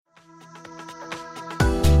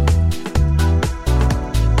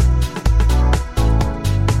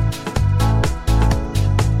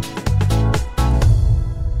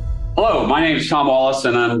Tom Wallace,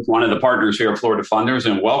 and I'm one of the partners here at Florida Funders,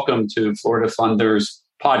 and welcome to Florida Funders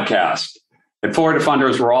podcast. At Florida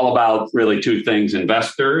Funders, we're all about really two things,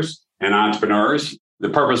 investors and entrepreneurs. The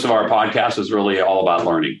purpose of our podcast is really all about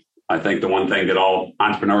learning. I think the one thing that all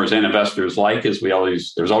entrepreneurs and investors like is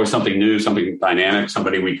there's always something new, something dynamic,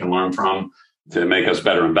 somebody we can learn from to make us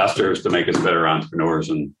better investors, to make us better entrepreneurs.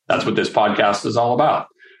 And that's what this podcast is all about.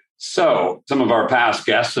 So some of our past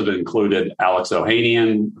guests have included Alex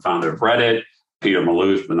Ohanian, the founder of Reddit, Peter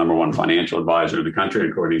Maloof, the number one financial advisor in the country,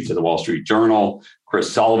 according to the Wall Street Journal,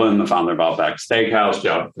 Chris Sullivan, the founder of Outback Steakhouse,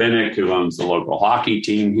 Jeff Vinnick, who owns the local hockey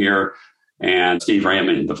team here, and Steve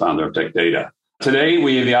Raymond, the founder of Tech Data. Today,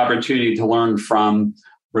 we have the opportunity to learn from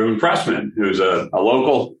Ruben Pressman, who's a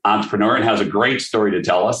local entrepreneur and has a great story to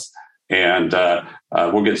tell us. And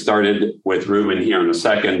we'll get started with Ruben here in a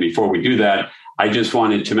second. Before we do that, I just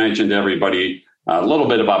wanted to mention to everybody a little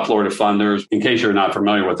bit about Florida Funders. In case you're not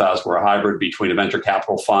familiar with us, we're a hybrid between a venture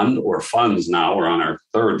capital fund or funds now. We're on our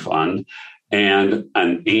third fund and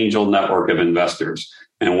an angel network of investors.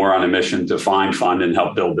 And we're on a mission to find, fund, and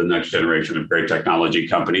help build the next generation of great technology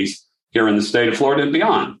companies here in the state of Florida and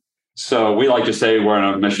beyond. So we like to say we're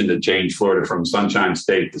on a mission to change Florida from Sunshine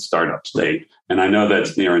State to Startup State. And I know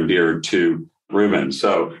that's near and dear to Ruben.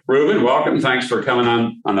 So Ruben, welcome. Thanks for coming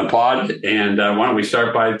on the pod. And why don't we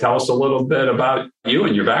start by tell us a little bit about you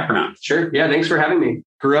and your background? Sure. Yeah, thanks for having me.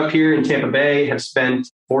 Grew up here in Tampa Bay, have spent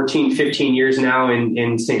 14, 15 years now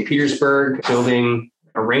in St. Petersburg, building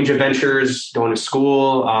a range of ventures, going to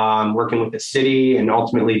school, working with the city, and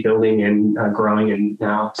ultimately building and growing and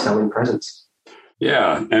now selling presents.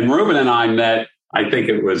 Yeah. And Ruben and I met, I think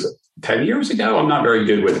it was 10 years ago. I'm not very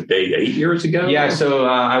good with the date. 8 years ago? Yeah. So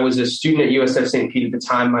I was a student at USF St. Pete at the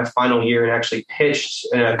time, my final year, and actually pitched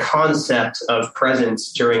a concept of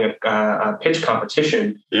presents during a pitch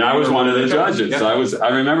competition. Yeah, I was one of the judges. Yeah. I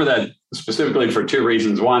remember that specifically for two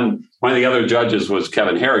reasons. One of the other judges was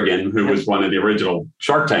Kevin Harrigan, who was one of the original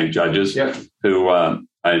Shark Tank judges, who I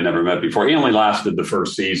had never met before. He only lasted the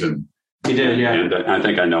first season. He did, yeah. And I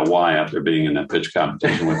think I know why after being in that pitch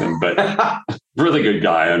competition with him, but really good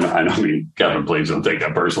guy. And I mean, Kevin, please don't take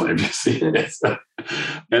that personally if you see it.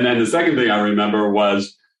 And then the second thing I remember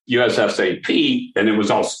was USF St. Pete, and it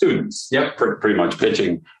was all students, pretty much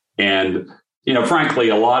pitching. And, frankly,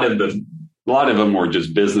 a lot of them were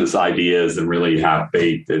just business ideas and really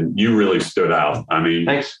half-baked, and you really stood out. I mean,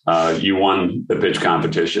 you won the pitch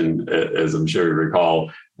competition, as I'm sure you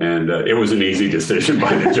recall, and it was an easy decision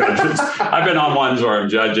by the judges. I've been on ones where I'm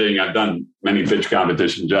judging. I've done many pitch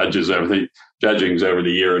competition judgings over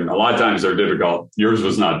the year, and a lot of times they're difficult. Yours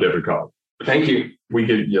was not difficult. Thank you. We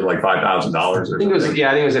give you like $5,000 or something. I think it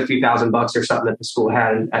was a few $1,000 or something that the school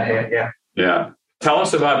had at hand. Yeah. Yeah. Tell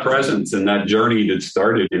us about Presence and that journey that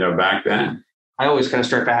started, back then. I always kind of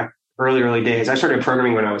start back early days. I started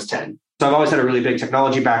programming when I was 10. So I've always had a really big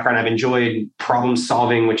technology background. I've enjoyed problem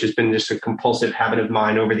solving, which has been just a compulsive habit of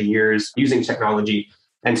mine over the years using technology.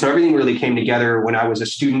 And so everything really came together when I was a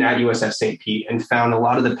student at USF St. Pete and found a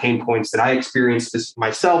lot of the pain points that I experienced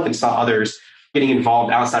myself and saw others getting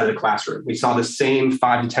involved outside of the classroom. We saw the same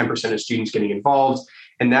 5 to 10% of students getting involved.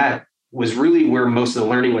 And that was really where most of the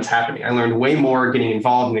learning was happening. I learned way more getting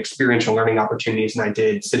involved in experiential learning opportunities than I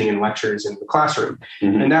did sitting in lectures in the classroom.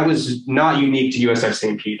 Mm-hmm. And that was not unique to USF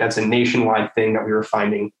St. Pete. That's a nationwide thing that we were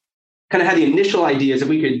finding. Kind of had the initial ideas that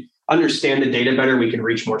we could understand the data better, we could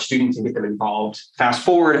reach more students and get them involved. Fast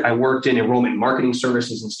forward, I worked in enrollment and marketing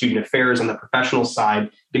services and student affairs on the professional side,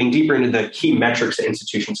 getting deeper into the key metrics that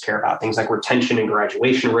institutions care about, things like retention and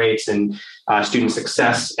graduation rates and student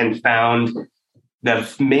success, and found the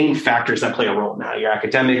main factors that play a role now: your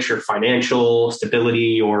academics, your financial stability,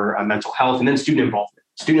 your mental health, and then student involvement.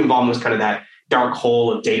 Student involvement was kind of that dark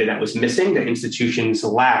hole of data that was missing that institutions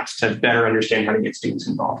lacked to better understand how to get students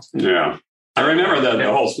involved. Yeah. I remember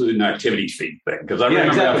the whole student activity fee thing, because I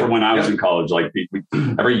remember that from when I was in college. Like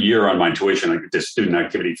every year on my tuition, I get this student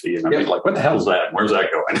activity fee, and I'd be like, "What the hell is that? Where's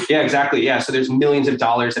that going?" Yeah, exactly. Yeah, so there's millions of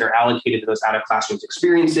dollars that are allocated to those out of classroom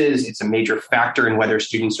experiences. It's a major factor in whether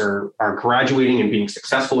students are graduating and being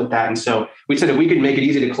successful with that. And so we said if we could make it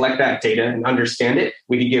easy to collect that data and understand it,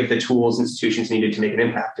 we could give the tools institutions needed to make an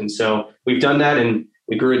impact. And so we've done that, and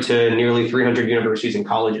we grew it to nearly 300 universities and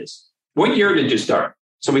colleges. What year did you start?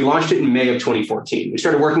 So we launched it in May of 2014. We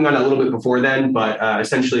started working on it a little bit before then, but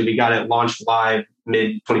essentially we got it launched live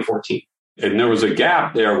mid-2014. And there was a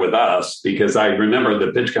gap there with us, because I remember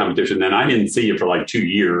the pitch competition, and I didn't see you for like 2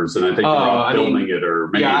 years. And I think you were filming it, or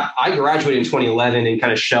maybe. Yeah, I graduated in 2011 and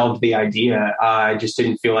kind of shelved the idea. I just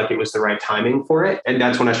didn't feel like it was the right timing for it. And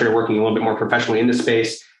that's when I started working a little bit more professionally in the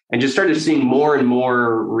space. and just started seeing more and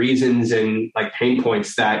more reasons and like pain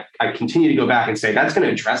points that I continue to go back and say, that's going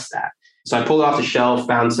to address that. So I pulled it off the shelf,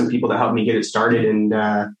 found some people that helped me get it started. And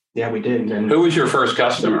we did. And who was your first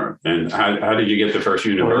customer and how did you get the first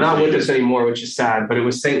university? Well, they're not with us anymore, which is sad, but it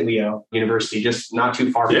was St. Leo University, just not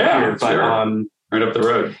too far from here. But sure. Right up the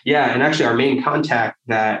road. Yeah. And actually our main contact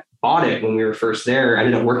that bought it when we were first there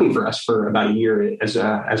ended up working for us for about a year as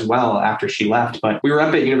well after she left. But we were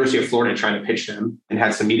up at University of Florida trying to pitch them and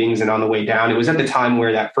had some meetings. And on the way down, it was at the time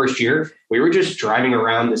where that first year we were just driving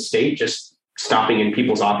around the state, just stopping in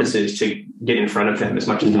people's offices to get in front of them as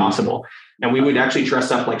much as possible. And we would actually dress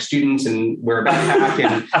up like students and wear a backpack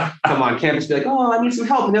and come on campus, be like, oh, I need some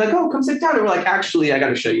help. And they're like, oh, come sit down. And we're like, actually, I got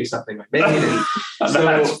to show you something I made. And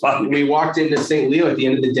so we walked into St. Leo at the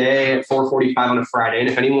end of the day at 4:45 on a Friday. And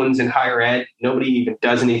if anyone's in higher ed, nobody even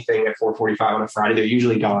does anything at 4:45 on a Friday. They're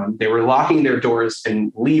usually gone. They were locking their doors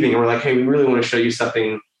and leaving. And we're like, hey, we really want to show you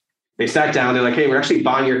something. They sat down. They're like, hey, we're actually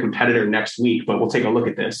buying your competitor next week, but we'll take a look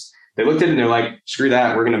at this. They looked at it and they're like, screw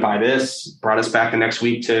that. We're going to buy this. Brought us back the next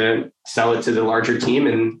week to sell it to the larger team.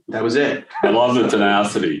 And that was it. I love the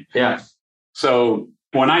tenacity. Yeah. So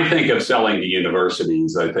when I think of selling to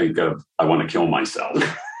universities, I think of, I want to kill myself.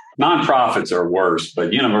 Nonprofits are worse,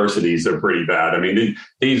 but universities are pretty bad. I mean,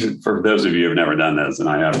 these, for those of you who have never done this, and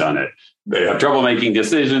I have done it, they have trouble making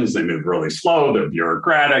decisions. They move really slow. They're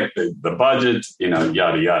bureaucratic, the budget,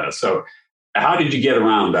 yada, yada. So how did you get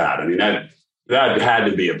around that? I mean, that had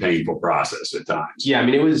to be a painful process at times. Yeah, I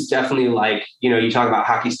mean, it was definitely like, you talk about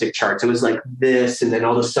hockey stick charts. It was like this, and then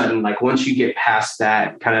all of a sudden, like once you get past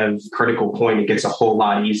that kind of critical point, it gets a whole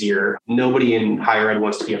lot easier. Nobody in higher ed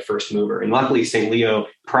wants to be a first mover. And luckily, St. Leo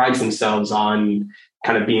prides themselves on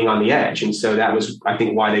kind of being on the edge. And so that was, I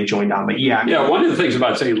think, why they joined on. But yeah. Yeah, one of the things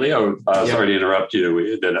about St. Leo, sorry to interrupt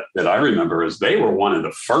you, that I remember is they were one of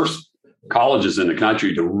the first colleges in the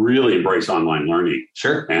country to really embrace online learning.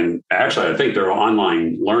 Sure. And actually, I think their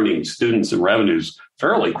online learning students and revenues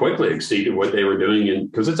fairly quickly exceeded what they were doing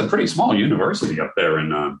because it's a pretty small university up there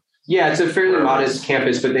in yeah, it's a fairly modest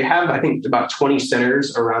campus, but they have, I think, about 20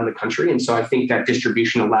 centers around the country. And so I think that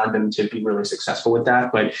distribution allowed them to be really successful with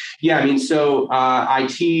that. But yeah, I mean, so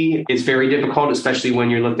IT is very difficult, especially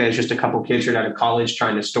when you're looked at as just a couple kids right out of college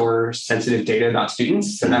trying to store sensitive data about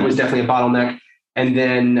students. So that was definitely a bottleneck. And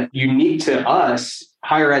then unique to us,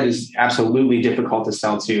 higher ed is absolutely difficult to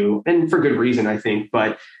sell to, and for good reason, I think.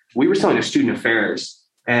 But we were selling to student affairs,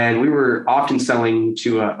 and we were often selling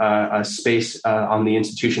to a space on the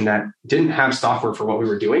institution that didn't have software for what we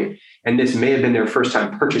were doing. And this may have been their first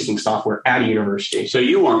time purchasing software at a university. So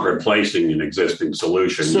you weren't replacing an existing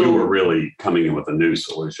solution. You were really coming in with a new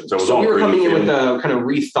solution. So we were coming in with a kind of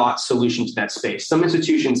rethought solution to that space. Some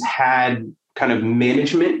institutions had kind of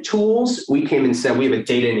management tools. We came and said, we have a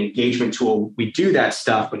data and engagement tool. We do that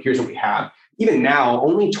stuff, but here's what we have. Even now,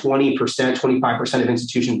 only 20%, 25% of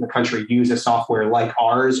institutions in the country use a software like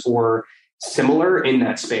ours or similar in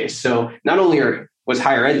that space. So not only was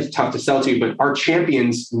higher ed tough to sell to, but our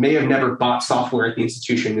champions may have never bought software at the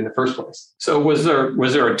institution in the first place. So was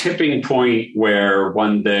there a tipping point where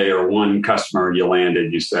one day or one customer you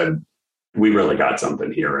landed, you said, we really got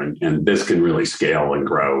something here and this can really scale and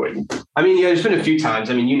grow? And I mean, yeah, there's been a few times.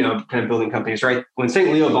 I mean, kind of building companies, right? When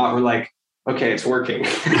St. Leo bought, we're like, okay, it's working.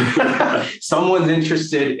 Someone's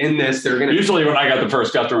interested in this. They're going to. Usually when I got the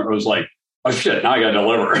first customer, it was like, oh shit, now I got to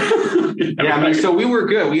deliver. Yeah, I mean, so we were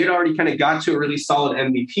good. We had already kind of got to a really solid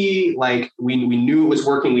MVP. Like we knew it was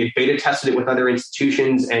working. We had beta tested it with other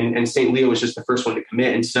institutions, and St. Leo was just the first one to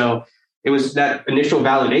commit. And so it was that initial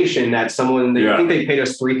validation that I think they paid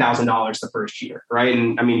us $3,000 the first year, right?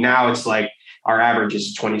 And I mean, now it's like our average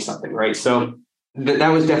is 20 something, right? So that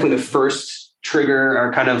was definitely the first trigger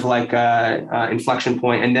or kind of like inflection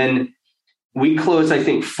point. And then we closed, I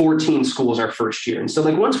think, 14 schools our first year. And so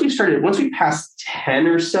like once we passed 10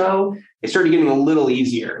 or so, it started getting a little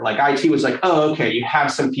easier. Like IT was like, oh, okay, you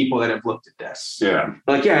have some people that have looked at this. Yeah.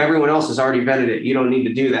 Like, yeah, everyone else has already vetted it. You don't need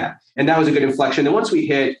to do that. And that was a good inflection. And once we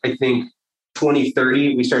hit, I think,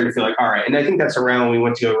 2030, we started to feel like, all right. And I think that's around when we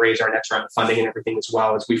went to go raise our next round of funding and everything as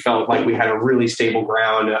well, as we felt like we had a really stable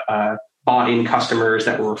ground, bought in customers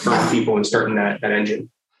that were referring people and starting that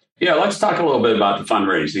engine. Yeah, let's talk a little bit about the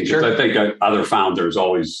fundraising, because Sure. I think other founders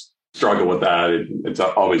always struggle with that. It's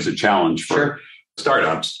always a challenge for Sure.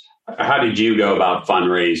 startups. How did you go about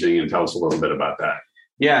fundraising, and tell us a little bit about that?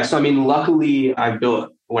 Yeah. So, I mean, luckily I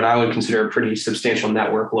built what I would consider a pretty substantial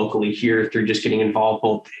network locally here through just getting involved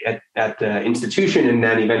both at the institution and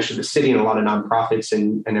then eventually the city and a lot of nonprofits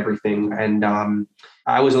and everything. And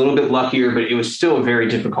I was a little bit luckier, but it was still very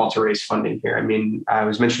difficult to raise funding here. I mean, I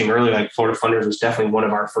was mentioning earlier, like Florida Funders was definitely one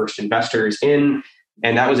of our first investors in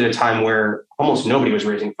And that was at a time where almost nobody was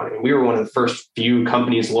raising funding. We were one of the first few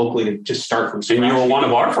companies locally to just start from scratch. And you were one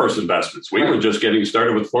of our first investments. We were just getting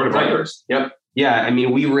started with Florida Funders. Yep. Yeah. I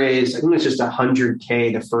mean, we raised, I think it was just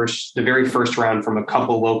 $100K, the very first round from a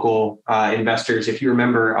couple local investors. If you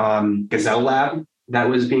remember Gazelle Lab, that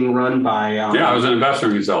was being run by... I was an investor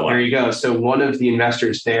in Gazelle Lab. There you go. So one of the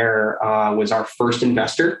investors there was our first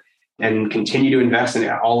investor and continue to invest in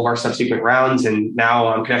all of our subsequent rounds. And now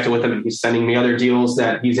I'm connected with him and he's sending me other deals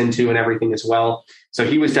that he's into and everything as well. So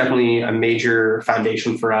he was definitely a major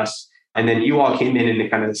foundation for us. And then you all came in the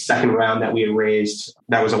kind of the second round that we had raised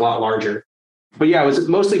that was a lot larger. But yeah, it was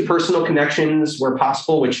mostly personal connections where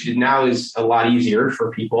possible, which now is a lot easier for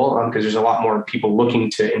people because there's a lot more people looking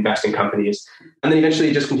to invest in companies. And then eventually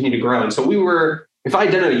it just continued to grow. And so if I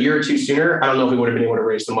had done it a year or two sooner, I don't know if we would have been able to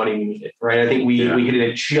raise the money we needed, right? I think we hit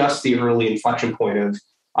it at just the early inflection point of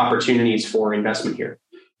opportunities for investment here.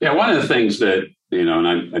 Yeah, one of the things that,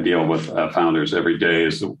 and I deal with founders every day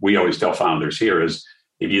is we always tell founders here is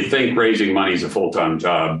if you think raising money is a full-time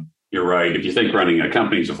job, you're right. If you think running a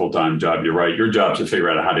company is a full-time job, you're right. Your job is to figure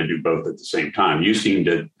out how to do both at the same time. You seem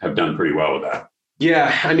to have done pretty well with that.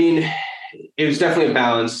 Yeah, I mean, it was definitely a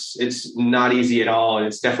balance. It's not easy at all. And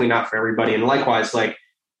it's definitely not for everybody. And likewise,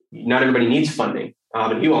 not everybody needs funding.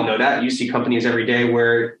 And you all know that. You see companies every day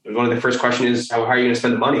where one of the first questions is, how are you going to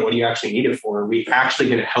spend the money? What do you actually need it for? Are we actually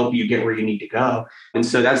going to help you get where you need to go? And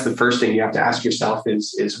so that's the first thing you have to ask yourself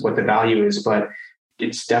is what the value is. But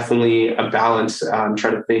it's definitely a balance. I'm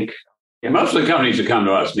trying to think. Yeah, most of the companies that come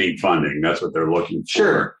to us need funding. That's what they're looking for.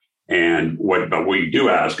 Sure. But we do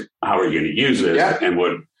ask, how are you going to use this? Yeah. And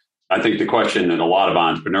what I think the question that a lot of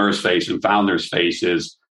entrepreneurs face and founders face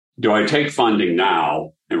is, do I take funding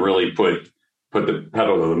now and really put the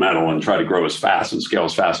pedal to the metal and try to grow as fast and scale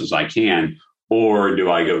as fast as I can? Or do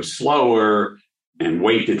I go slower and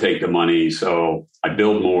wait to take the money so I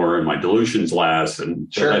build more and my dilution's less? And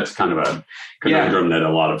so that's kind of a conundrum that a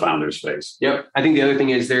lot of founders face. Yep. I think the other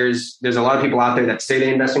thing is there's a lot of people out there that say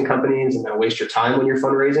they invest in companies and they'll waste your time when you're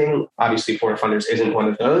fundraising. Obviously, Florida Funders isn't one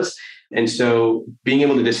of those. And so being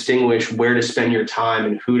able to distinguish where to spend your time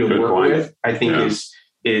and who to work with, I think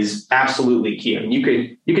is absolutely key. I mean,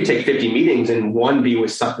 you could take 50 meetings and one be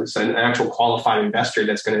with an actual qualified investor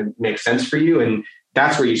that's going to make sense for you. And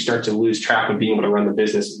that's where you start to lose track of being able to run the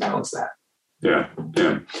business and balance that.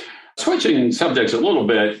 Yeah. Switching subjects a little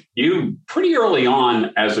bit, you pretty early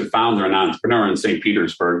on as a founder and entrepreneur in St.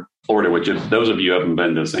 Petersburg, Florida, which is, those of you who haven't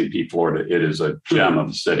been to St. Pete, Florida, it is a gem of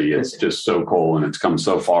a city. It's just so cool. And it's come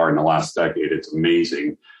so far in the last decade. It's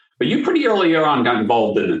amazing. But you pretty early on got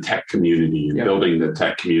involved in the tech community and building the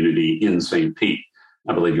tech community in St. Pete.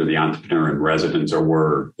 I believe you're the entrepreneur in residence or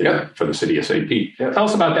were for the city of St. Pete. Tell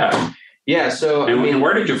us about that. Yeah. So,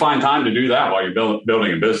 where did you find time to do that while you're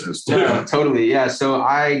building a business too? Yeah, totally. Yeah. So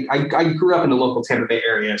I grew up in the local Tampa Bay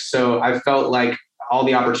area. So I felt like all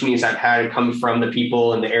the opportunities I've had come from the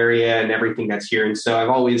people in the area and everything that's here. And so I've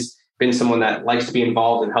always been someone that likes to be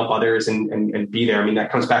involved and help others and be there. I mean,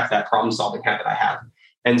 that comes back to that problem solving habit I have.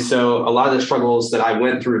 And so a lot of the struggles that I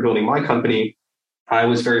went through building my company, I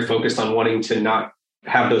was very focused on wanting to not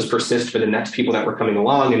have those persist for the next people that were coming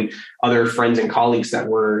along and other friends and colleagues that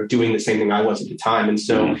were doing the same thing I was at the time. And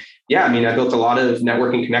so, I built a lot of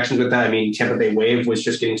networking connections with that. I mean, Tampa Bay Wave was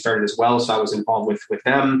just getting started as well. So I was involved with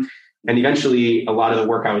them. And eventually a lot of the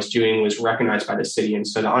work I was doing was recognized by the city. And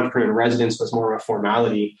so the entrepreneur in residence was more of a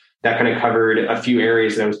formality that kind of covered a few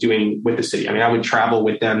areas that I was doing with the city. I mean, I would travel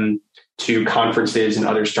with them to conferences and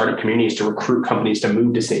other startup communities to recruit companies to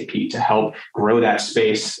move to St. Pete to help grow that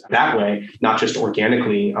space that way, not just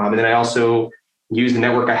organically. And then I also used the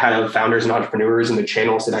network I had of founders and entrepreneurs and the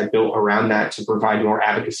channels that I built around that to provide more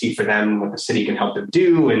advocacy for them, what the city can help them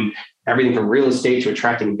do, and everything from real estate to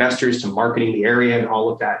attracting investors to marketing the area and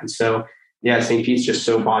all of that. And so, St. Pete's just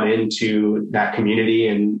so bought into that community,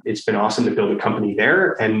 and it's been awesome to build a company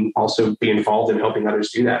there and also be involved in helping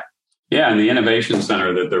others do that. Yeah, and the innovation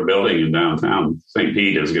center that they're building in downtown St.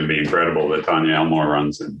 Pete is going to be incredible that Tanya Elmore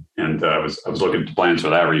runs. And I was looking at plans for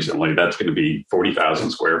that recently. That's going to be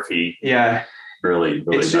 40,000 square feet. Yeah. Really.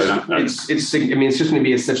 It's just going to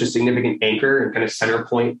be such a significant anchor and kind of center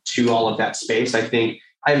point to all of that space. I think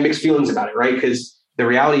I have mixed feelings about it, right? Because the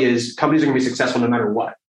reality is companies are going to be successful no matter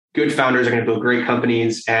what. Good founders are going to build great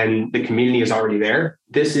companies and the community is already there.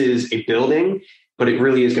 This is a building, but it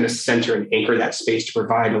really is going to center and anchor that space to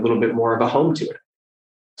provide a little bit more of a home to it.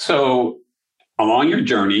 So along your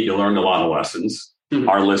journey, you learned a lot of lessons. Mm-hmm.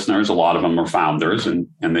 Our listeners, a lot of them are founders and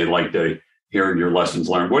they like to hear your lessons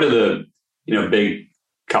learned. What are the big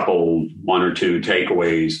couple, one or two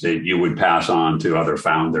takeaways that you would pass on to other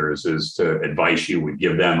founders as to advice you would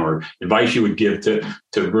give them or advice you would give to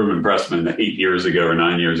Ruben Pressman 8 years ago or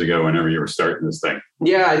 9 years ago, whenever you were starting this thing?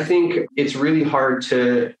 Yeah, I think it's really hard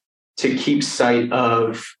to keep sight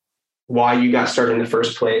of why you got started in the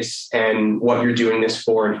first place and what you're doing this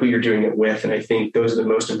for and who you're doing it with. And I think those are the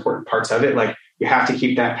most important parts of it. Like, you have to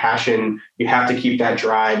keep that passion. You have to keep that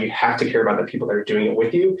drive. You have to care about the people that are doing it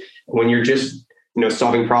with you. When you're just,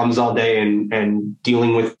 solving problems all day and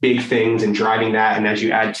dealing with big things and driving that, and as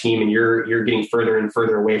you add team and you're getting further and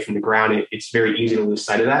further away from the ground, it's very easy to lose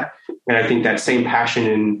sight of that. And I think that same passion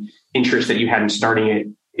and interest that you had in starting it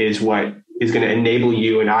is what is going to enable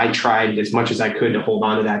you. And I tried as much as I could to hold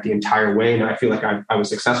on to that the entire way. And I feel like I was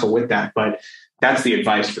successful with that. But that's the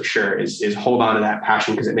advice for sure, is hold on to that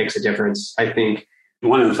passion, because it makes a difference. I think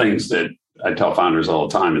one of the things that I tell founders all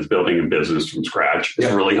the time is building a business from scratch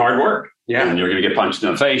is really hard work. Yeah. And you're going to get punched in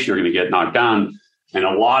the face. You're going to get knocked down. And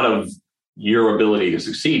a lot of your ability to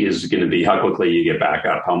succeed is going to be how quickly you get back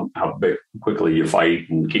up, how quickly you fight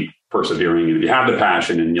and keep persevering. And if you have the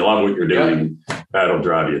passion and you love what you're doing, that'll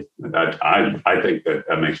drive you. I think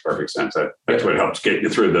that makes perfect sense. That's what helps get you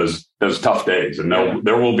through those tough days. And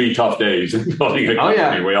there will be tough days in building a company. Oh,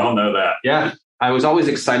 yeah. We all know that. Yeah. I was always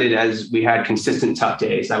excited as we had consistent tough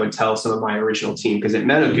days. I would tell some of my original team, because it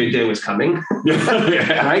meant a good day was coming,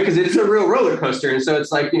 right? Because it's a real roller coaster. And so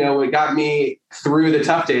it's like, what got me through the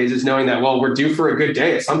tough days is knowing that, well, we're due for a good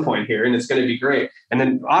day at some point here and it's going to be great. And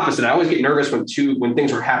then opposite, I always get nervous when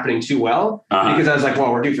things were happening too well, because I was like,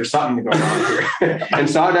 well, we're due for something to go wrong here. And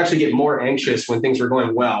so I would actually get more anxious when things were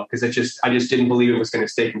going well, because I just didn't believe it was going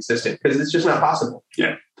to stay consistent, because it's just not possible.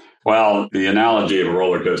 Yeah. Well, the analogy of a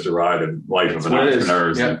roller coaster ride in life of an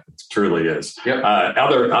entrepreneur it truly is. Yep.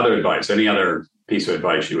 Other advice, any other piece of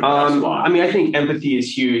advice you would pass along? I think empathy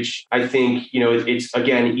is huge. I think, it's,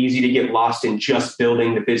 again, easy to get lost in just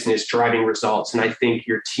building the business, driving results. And I think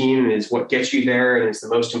your team is what gets you there and is the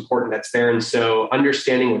most important that's there. And so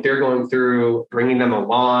understanding what they're going through, bringing them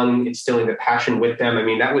along, instilling the passion with them.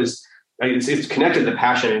 It's connected to the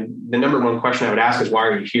passion. And the number one question I would ask is, why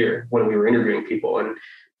are you here, when we were interviewing people? And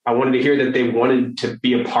I wanted to hear that they wanted to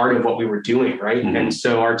be a part of what we were doing, right? Mm-hmm. And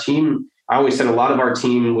so our team, I always said a lot of our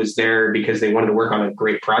team was there because they wanted to work on a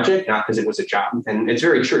great project, not because it was a job. And it's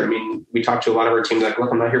very true. We talked to a lot of our team, like, look,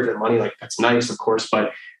 I'm not here for the money. Like, that's nice, of course,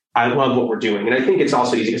 but I love what we're doing. And I think it's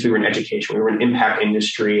also easy because we were in education. We were in impact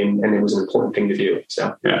industry, and it was an important thing to do.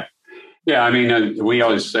 So, yeah. Yeah, we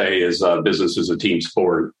always say business is a team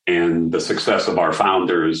sport, and the success of our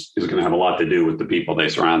founders is going to have a lot to do with the people they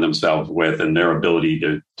surround themselves with and their ability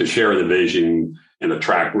to share the vision and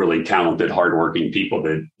attract really talented, hardworking people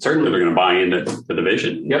that are going to buy into the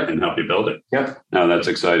vision and help you build it. Yep. No, that's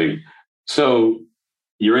exciting. So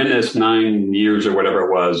you're in this 9 years or whatever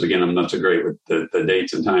it was. Again, I'm not so great with the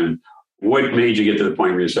dates and time. What made you get to the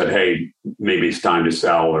point where you said, hey, maybe it's time to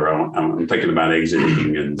sell, or I'm thinking about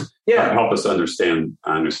exiting, and help us understand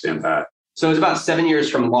that. So it was about 7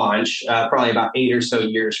 years from launch, probably about 8 or so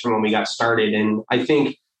years from when we got started. And I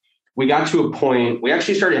think we got to a point, we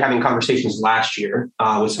actually started having conversations last year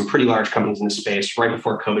with some pretty large companies in the space right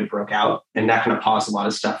before COVID broke out. And that kind of paused a lot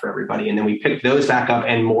of stuff for everybody. And then we picked those back up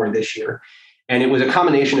and more this year. And it was a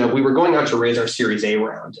combination of, we were going out to raise our Series A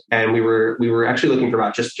round, and we were actually looking for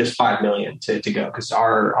about just $5 million to go, because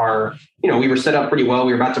our we were set up pretty well.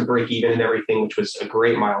 We were about to break even and everything, which was a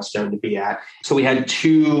great milestone to be at. So we had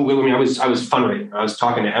I was fundraising. I was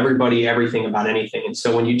talking to everybody, everything about anything. And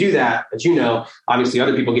so when you do that, as you know, obviously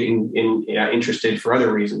other people get interested for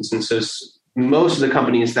other reasons. And so most of the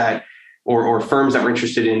companies that or firms that were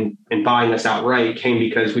interested in buying us outright came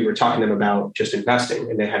because we were talking to them about just investing,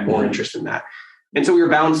 and they had more interest in that. And so we were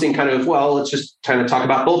balancing kind of, well, let's just kind of talk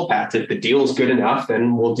about both paths. If the deal is good enough,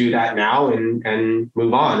 then we'll do that now and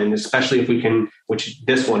move on. And especially if we can, which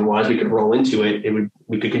this one was, we could roll into it.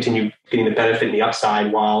 We could continue getting the benefit and the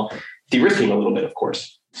upside while de-risking a little bit, of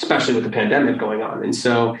course, especially with the pandemic going on. And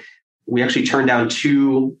so we actually turned down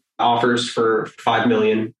 2 offers for $5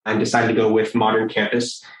 million and decided to go with Modern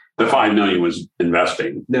Campus. The $5 million was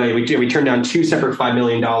investing. No, we turned down 2 separate $5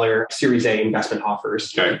 million Series A investment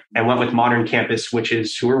offers, and went with Modern Campus, which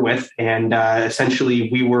is who we're with. And essentially,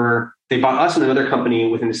 they bought us and another company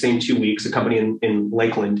within the same 2 weeks, a company in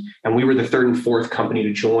Lakeland, and we were the 3rd and 4th company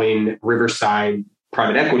to join Riverside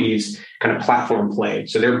Private Equity's kind of platform play.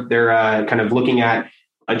 So they're kind of looking at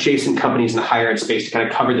adjacent companies in the higher ed space to kind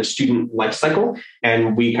of cover the student life cycle,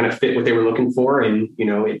 and we kind of fit what they were looking for, and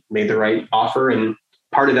it made the right offer. And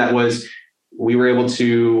part of that was we were able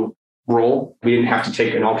to roll. We didn't have to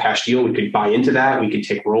take an all-cash deal. We could buy into that. We could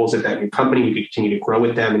take roles at that new company. We could continue to grow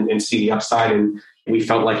with them and see the upside. And We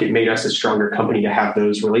felt like it made us a stronger company to have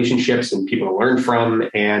those relationships and people to learn from.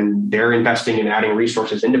 And they're investing in adding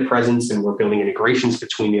resources into Presence, and we're building integrations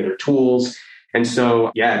between the other tools. And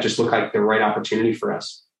so, yeah, it just looked like the right opportunity for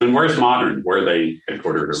us. And where's Modern? Where are they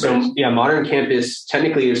headquartered or based? So, yeah, Modern Campus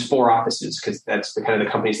technically is 4 offices because that's the kind of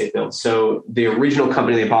the companies they built. So the original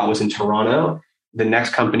company they bought was in Toronto. The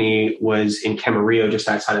next company was in Camarillo, just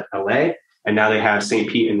outside of LA. And now they have St.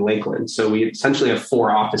 Pete and Lakeland. So we essentially have 4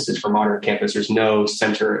 offices for Modern Campus. There's no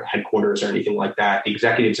center headquarters or anything like that. The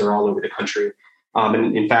executives are all over the country.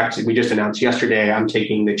 And in fact, we just announced yesterday, I'm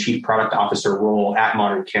taking the chief product officer role at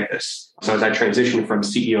Modern Campus. So as I transition from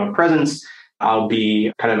CEO of Presence, I'll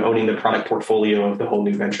be kind of owning the product portfolio of the whole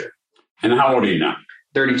new venture. And how old are you now?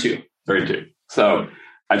 32. 32. So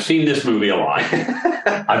I've seen this movie a lot.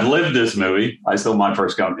 I've lived this movie. I sold my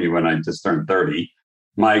first company when I just turned 30.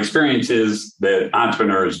 My experience is that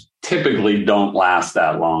entrepreneurs typically don't last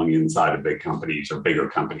that long inside of big companies or bigger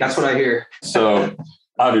companies. That's what I hear. So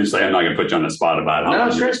obviously, I'm not going to put you on the spot about how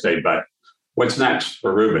long you stay, but what's next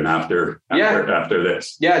for Ruben after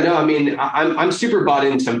this? Yeah, no, I mean, I'm super bought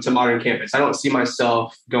into Modern Campus. I don't see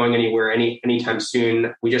myself going anywhere anytime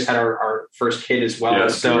soon. We just had our first kid as well.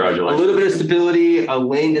 Yes, so a little bit of stability, a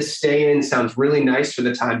lane to stay in sounds really nice for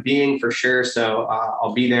the time being, for sure. So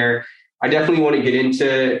I'll be there. I definitely want to get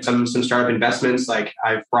into some startup investments. Like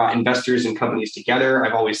I've brought investors and companies together.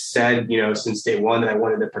 I've always said, since day one that I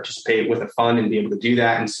wanted to participate with a fund and be able to do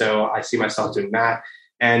that. And so I see myself doing that.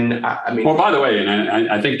 And I mean, well, by the way,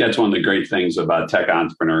 and I think that's one of the great things about tech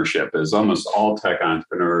entrepreneurship is almost all tech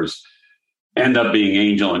entrepreneurs end up being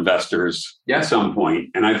angel investors at some point.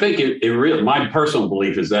 And I think it really, my personal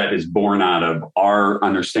belief is that is born out of our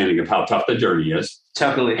understanding of how tough the journey is.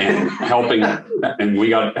 Definitely. And helping, and we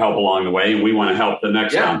got help along the way, and we want to help the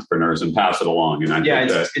next entrepreneurs and pass it along. And I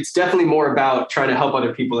think it's definitely more about trying to help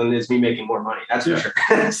other people than it is me making more money. That's for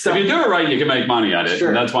sure. So if you do it right, you can make money at it. Sure.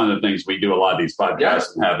 And that's one of the things we do a lot of these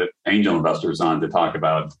podcasts and have angel investors on to talk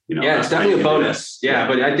about, it's definitely a bonus. Yeah.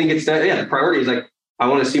 But I think it's the priority is like, I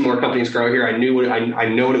want to see more companies grow here. I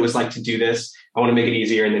know what it was like to do this. I want to make it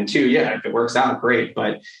easier. And then 2, if it works out, great.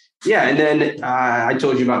 But and then I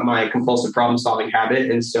told you about my compulsive problem solving habit.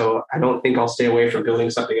 And so I don't think I'll stay away from building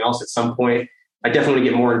something else at some point. I definitely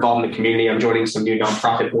get more involved in the community. I'm joining some new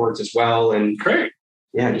nonprofit boards as well. And great.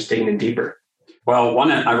 Yeah, just digging in deeper. Well,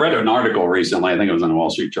 I read an article recently, I think it was in the Wall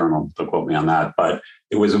Street Journal, don't quote me on that, but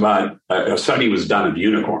it was about a study was done of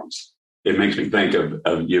unicorns. It makes me think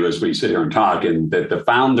of you as we sit here and talk, and that the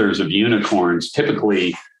founders of unicorns,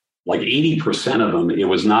 typically like 80% of them, it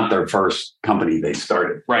was not their first company they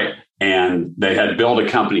started. Right. And they had built a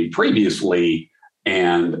company previously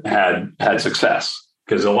and had success.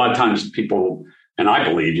 Because a lot of times people, and I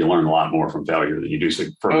believe you learn a lot more from failure than you do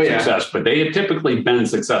from success, but they had typically been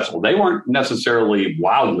successful. They weren't necessarily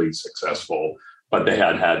wildly successful, but they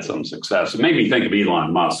had some success. It made me think of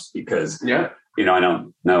Elon Musk because I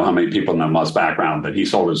don't know how many people know Musk's background, but he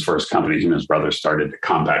sold his first company. He and his brother started the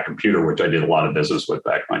Compaq Computer, which I did a lot of business with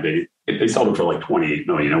back in my day. They sold it for like $28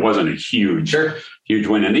 million. It wasn't a huge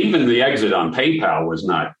win. And even the exit on PayPal was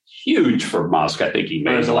not huge for Musk. I think he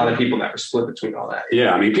made. There's a lot of people that were split between all that.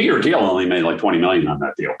 Yeah. I mean, Peter Thiel only made like $20 million on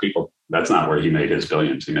that deal. That's not where he made his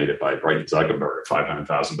billions. He made it by writing Zuckerberg a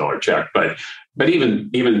 $500,000 check. But even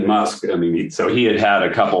Musk, I mean, so he had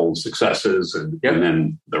a couple successes and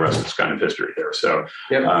then the rest is kind of history there. So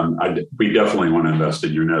we definitely want to invest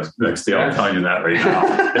in your next deal. I'm telling you that right now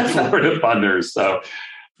at Florida Funders. So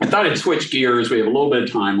I thought I'd switch gears. We have a little bit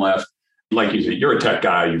of time left. Like you said, you're a tech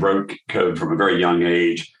guy. You wrote code from a very young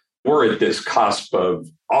age. We're at this cusp of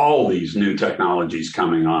all these new technologies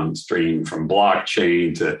coming on stream, from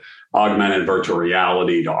blockchain to augmented virtual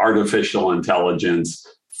reality to artificial intelligence,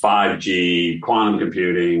 5G, quantum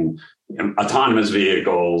computing, autonomous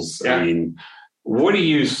vehicles. I mean, what do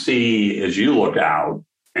you see as you look out,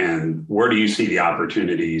 and where do you see the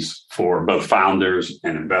opportunities for both founders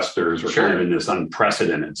and investors? We're kind of in this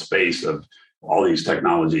unprecedented space of all these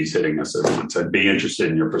technologies hitting us at once. I'd be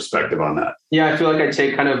interested in your perspective on that. Yeah, I feel like I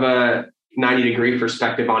take kind of a 90-degree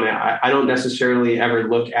perspective on it. I don't necessarily ever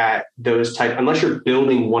look at those unless you're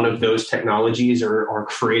building one of those technologies or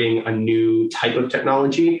creating a new type of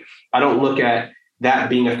technology. I don't look at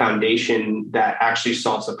that being a foundation that actually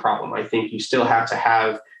solves the problem. I think you still have to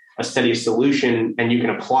have a steady solution and you can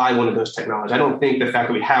apply one of those technologies. I don't think the fact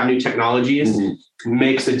that we have new technologies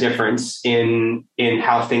makes a difference in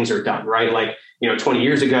how things are done, right? Like, 20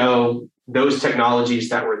 years ago, those technologies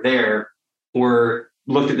that were there were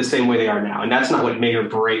looked at the same way they are now. And that's not what made or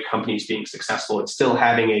break companies being successful. It's still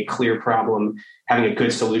having a clear problem, having a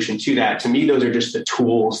good solution to that. To me, those are just the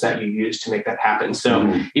tools that you use to make that happen. So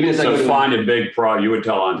even as find a big problem, you would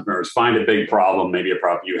tell entrepreneurs, find a big problem, maybe a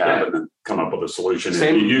problem you have, and then come up with a solution. If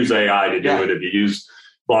you use AI to do it, if you use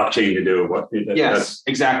blockchain to do it, yes,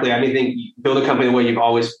 exactly. I mean, think build a company the way we've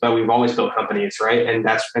always built companies, right?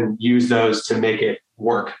 And use those to make it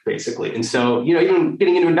work, basically. And so, even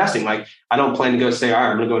getting into investing, like I don't plan to go say, all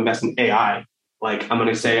right, I'm going to go invest in AI. Like I'm going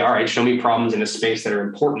to say, all right, show me problems in a space that are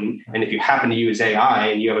important. And if you happen to use AI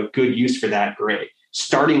and you have a good use for that, great.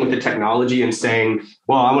 Starting with the technology and saying,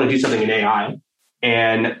 well, I want to do something in AI,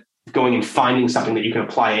 and going and finding something that you can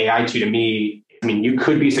apply AI to me. I mean, you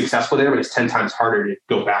could be successful there, but it's 10 times harder to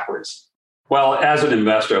go backwards. Well, as an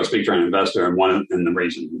investor, I speak to an investor, and the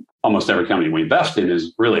reason almost every company we invest in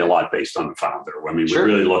is really a lot based on the founder. I mean, we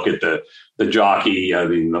really look at the jockey. I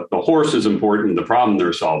mean, the horse is important, the problem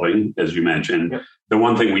they're solving, as you mentioned. Yep. The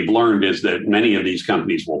one thing we've learned is that many of these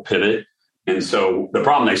companies will pivot. And so the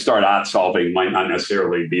problem they start out solving might not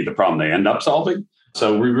necessarily be the problem they end up solving.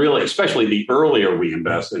 So we really, especially the earlier we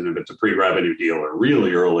invest in, if it's a pre-revenue deal or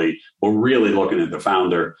really early, we're really looking at the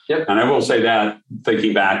founder. Yep. And I will say that,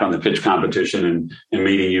 thinking back on the pitch competition and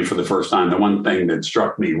meeting you for the first time, the one thing that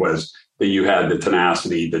struck me was that you had the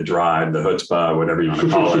tenacity, the drive, the chutzpah, whatever you want to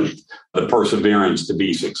call it, the perseverance to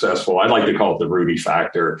be successful. I'd like to call it the Rudy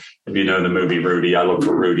factor. If you know the movie Rudy, I look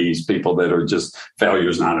for Rudy's, people that are just,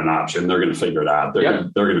 failure's not an option. They're going to figure it out. They're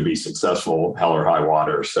going to be successful, hell or high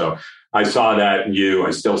water. So I saw that in you.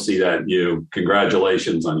 I still see that in you.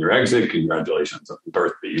 Congratulations on your exit. Congratulations on the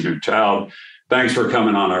birth of your new child. Thanks for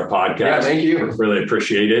coming on our podcast. Yeah, thank you. Really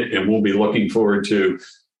appreciate it. And we'll be looking forward to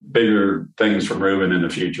bigger things from Ruben in the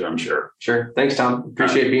future, I'm sure. Sure. Thanks, Tom.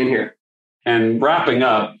 Appreciate being here. And wrapping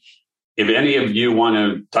up, if any of you want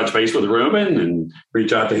to touch base with Ruben and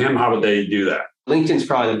reach out to him, how would they do that? LinkedIn's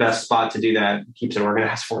probably the best spot to do that. It keeps it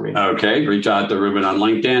organized for me. Okay. Reach out to Ruben on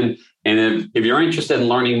LinkedIn. And if you're interested in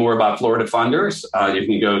learning more about Florida Funders, you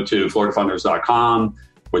can go to floridafunders.com,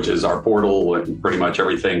 which is our portal, and pretty much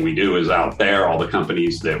everything we do is out there. All the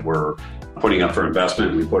companies that we're putting up for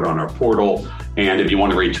investment, we put on our portal. And if you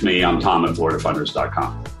want to reach me, I'm Tom at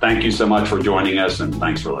floridafunders.com. Thank you so much for joining us, and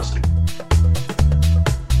thanks for listening.